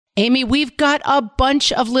Amy, we've got a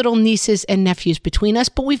bunch of little nieces and nephews between us,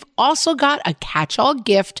 but we've also got a catch-all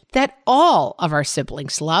gift that all of our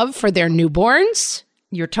siblings love for their newborns.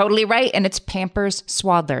 You're totally right, and it's Pampers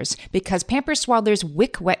Swaddlers, because Pampers Swaddlers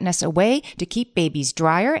wick wetness away to keep babies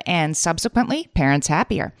drier and subsequently parents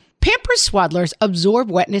happier. Pampers Swaddlers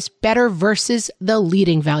absorb wetness better versus the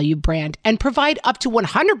leading value brand and provide up to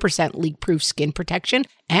 100% leak-proof skin protection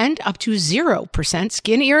and up to 0%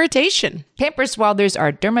 skin irritation. Pampers Swaddlers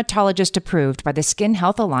are dermatologist approved by the Skin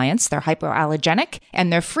Health Alliance. They're hypoallergenic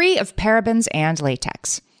and they're free of parabens and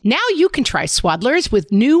latex. Now you can try Swaddlers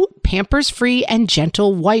with new Pampers-free and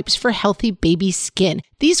gentle wipes for healthy baby skin.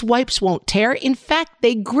 These wipes won't tear. In fact,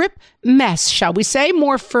 they grip mess, shall we say,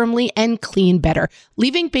 more firmly and clean better,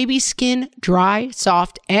 leaving baby skin dry,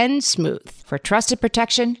 soft, and smooth. For trusted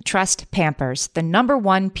protection, trust Pampers, the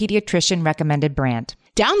 #1 pediatrician recommended brand.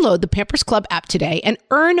 Download the Pampers Club app today and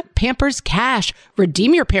earn Pampers Cash.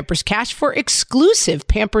 Redeem your Pampers Cash for exclusive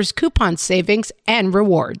Pampers coupon savings and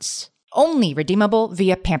rewards. Only redeemable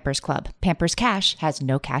via Pampers Club. Pampers Cash has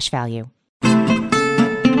no cash value.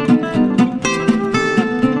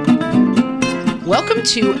 Welcome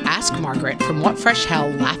to Ask Margaret from What Fresh Hell,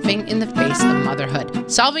 laughing in the face of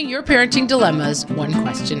motherhood, solving your parenting dilemmas one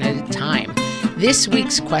question at a time. This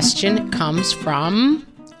week's question comes from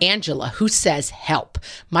Angela, who says, help.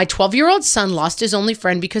 My 12-year-old son lost his only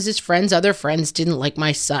friend because his friend's other friends didn't like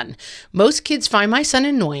my son. Most kids find my son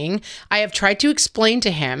annoying. I have tried to explain to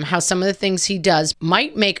him how some of the things he does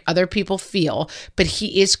might make other people feel, but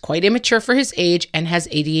he is quite immature for his age and has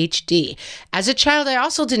ADHD. As a child, I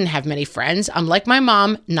also didn't have many friends. I'm like my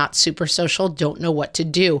mom, not super social, don't know what to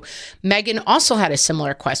do. Megan also had a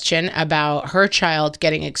similar question about her child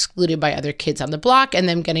getting excluded by other kids on the block and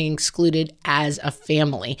them getting excluded as a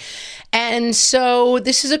family. And so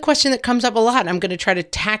this is a question that comes up a lot. I'm going to try to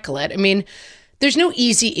tackle it. I mean, there's no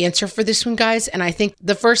easy answer for this one, guys. And I think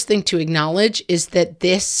the first thing to acknowledge is that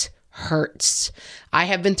this hurts. I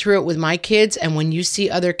have been through it with my kids. And when you see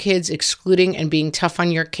other kids excluding and being tough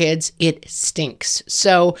on your kids, it stinks.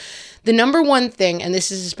 So the number one thing, and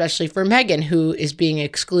this is especially for Megan, who is being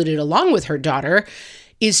excluded along with her daughter,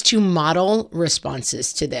 is to model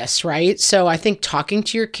responses to this, right? So I think talking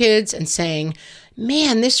to your kids and saying,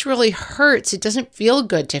 man, this really hurts. It doesn't feel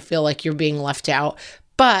good to feel like you're being left out,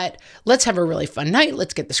 but let's have a really fun night.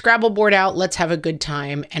 Let's get the Scrabble board out. Let's have a good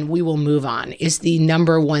time and we will move on is the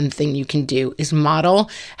number one thing you can do, is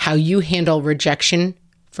model how you handle rejection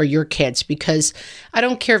for your kids, because I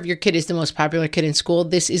don't care if your kid is the most popular kid in school,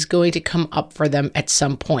 this is going to come up for them at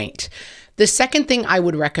some point. The second thing I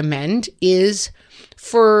would recommend is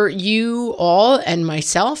for you all and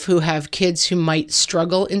myself who have kids who might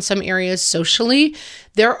struggle in some areas socially,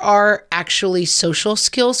 there are actually social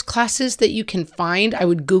skills classes that you can find. I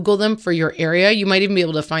would Google them for your area. You might even be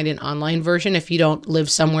able to find an online version if you don't live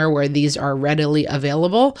somewhere where these are readily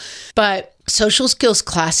available. But social skills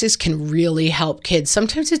classes can really help kids.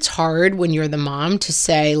 Sometimes it's hard when you're the mom to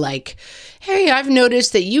say like, hey, I've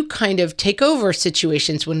noticed that you kind of take over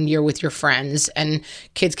situations when you're with your friends, and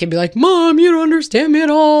kids can be like, Mom, you don't understand me at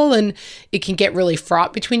all. And it can get really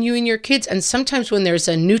fraught between you and your kids. And sometimes when there's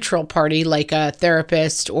a neutral party, like a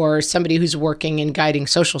therapist or somebody who's working and guiding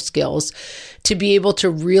social skills, to be able to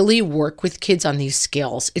really work with kids on these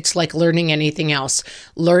skills. It's like learning anything else.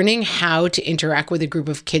 Learning how to interact with a group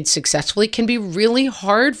of kids successfully can be really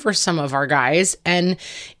hard for some of our guys, and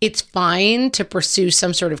it's fine to pursue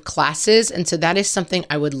some sort of classes. And so that is something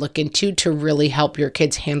I would look into to really help your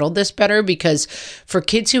kids handle this better, because for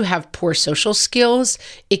kids who have poor social skills,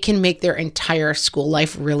 it can make their entire school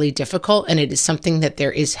life really difficult, and it is something that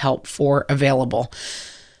there is help for available.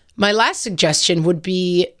 My last suggestion would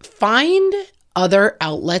be find other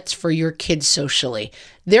outlets for your kids socially.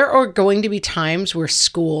 There are going to be times where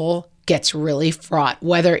school gets really fraught,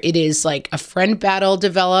 whether it is like a friend battle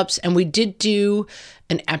develops, and we did do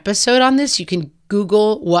an episode on this. You can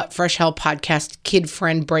Google What Fresh Hell Podcast Kid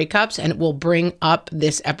Friend Breakups, and it will bring up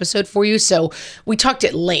this episode for you. So we talked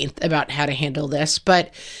at length about how to handle this,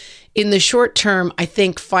 but in the short term, I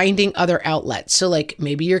think finding other outlets. So like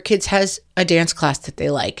maybe your kids has a dance class that they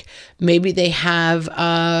like. Maybe they have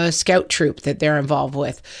a scout troop that they're involved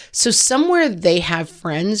with. So somewhere they have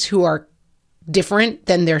friends who are different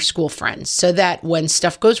than their school friends, so that when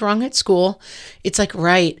stuff goes wrong at school, it's like,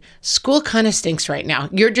 right, school kind of stinks right now.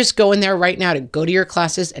 You're just going there right now to go to your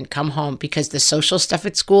classes and come home because the social stuff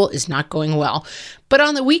at school is not going well. But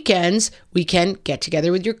on the weekends, we can get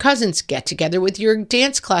together with your cousins, get together with your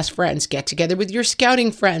dance class friends, get together with your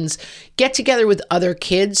scouting friends, get together with other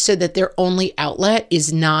kids so that their only outlet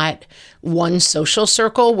is not one social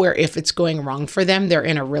circle where if it's going wrong for them, they're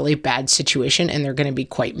in a really bad situation and they're going to be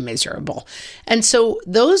quite miserable. And so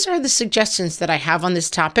those are the suggestions that I have on this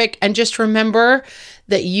topic. And just remember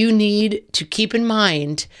that you need to keep in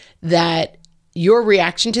mind that your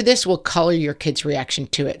reaction to this will color your kid's reaction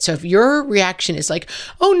to it. So if your reaction is like,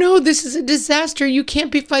 oh no, this is a disaster. You can't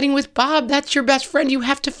be fighting with Bob. That's your best friend. You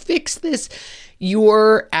have to fix this.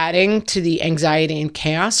 You're adding to the anxiety and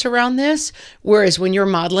chaos around this. Whereas when you're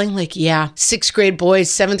modeling, like, yeah, 6th grade boys,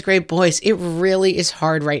 7th grade boys, it really is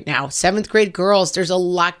hard right now. 7th grade girls, there's a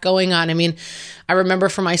lot going on. I mean, I remember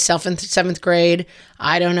for myself in 7th grade,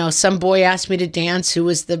 I don't know, some boy asked me to dance who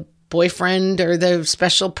was the boyfriend or the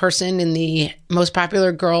special person in the most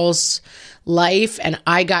popular girl's life. And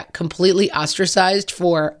I got completely ostracized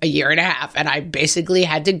for a year and a half. And I basically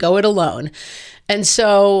had to go it alone. And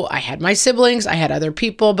so I had my siblings, I had other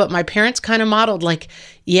people, but my parents kind of modeled like,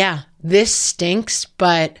 yeah, this stinks,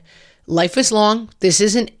 but life is long. This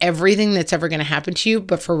isn't everything that's ever going to happen to you.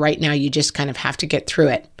 But for right now, you just kind of have to get through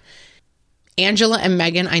it. Angela and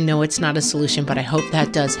Megan, I know it's not a solution, but I hope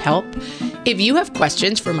that does help. If you have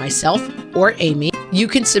questions for myself or Amy, you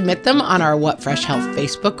can submit them on our What Fresh Hell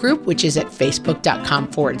Facebook group, which is at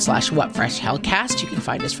facebook.com/whatfreshhellcast. You can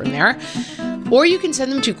find us from there. Or you can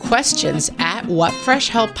send them to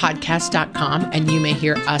questions@whatfreshhellpodcast.com, and you may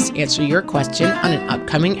hear us answer your question on an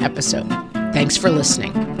upcoming episode. Thanks for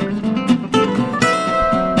listening.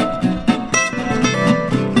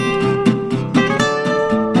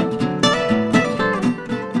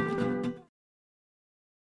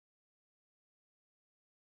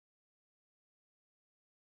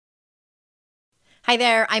 Hi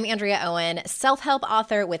there, I'm Andrea Owen, self-help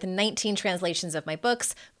author with 19 translations of my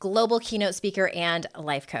books, global keynote speaker, and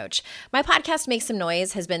life coach. My podcast, Make Some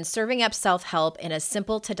Noise, has been serving up self-help in a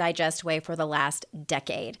simple-to-digest way for the last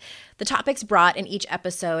decade. The topics brought in each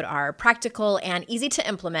episode are practical and easy to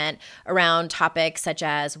implement around topics such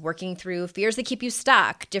as working through fears that keep you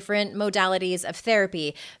stuck, different modalities of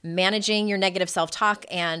therapy, managing your negative self-talk,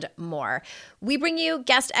 and more. We bring you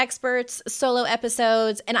guest experts, solo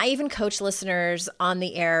episodes, and I even coach listeners on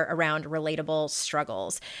the air around relatable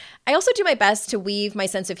struggles. I also do my best to weave my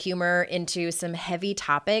sense of humor into some heavy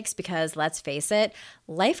topics because, let's face it,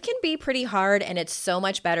 life can be pretty hard, and it's so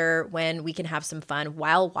much better when we can have some fun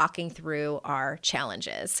while walking through our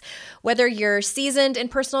challenges. Whether you're seasoned in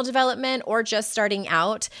personal development or just starting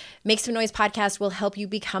out, Make Some Noise podcast will help you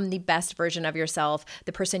become the best version of yourself,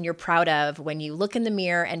 the person you're proud of when you look in the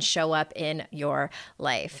mirror and show up in your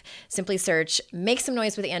life. Simply search Make Some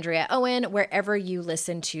Noise with Andrea Owen wherever you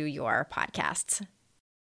listen to your podcasts.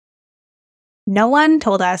 No one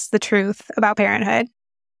told us the truth about parenthood.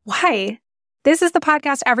 Why? This is the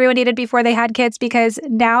podcast everyone needed before they had kids, because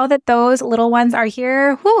now that those little ones are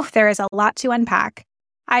here, there is a lot to unpack.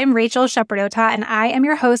 I'm Rachel Shepardota, and I am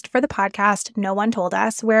your host for the podcast No One Told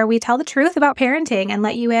Us, where we tell the truth about parenting and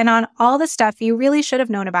let you in on all the stuff you really should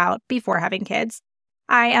have known about before having kids.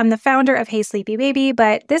 I am the founder of Hey Sleepy Baby,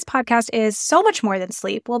 but this podcast is so much more than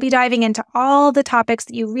sleep. We'll be diving into all the topics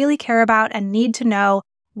that you really care about and need to know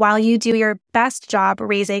while you do your best job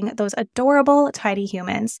raising those adorable, tiny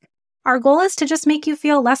humans. Our goal is to just make you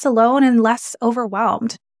feel less alone and less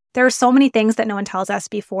overwhelmed. There are so many things that no one tells us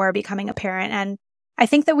before becoming a parent, and I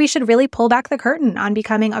think that we should really pull back the curtain on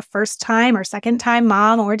becoming a first-time or second-time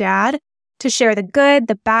mom or dad to share the good,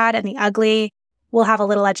 the bad, and the ugly. We'll have a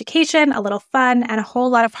little education, a little fun, and a whole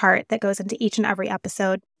lot of heart that goes into each and every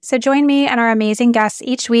episode. So join me and our amazing guests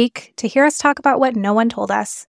each week to hear us talk about what no one told us.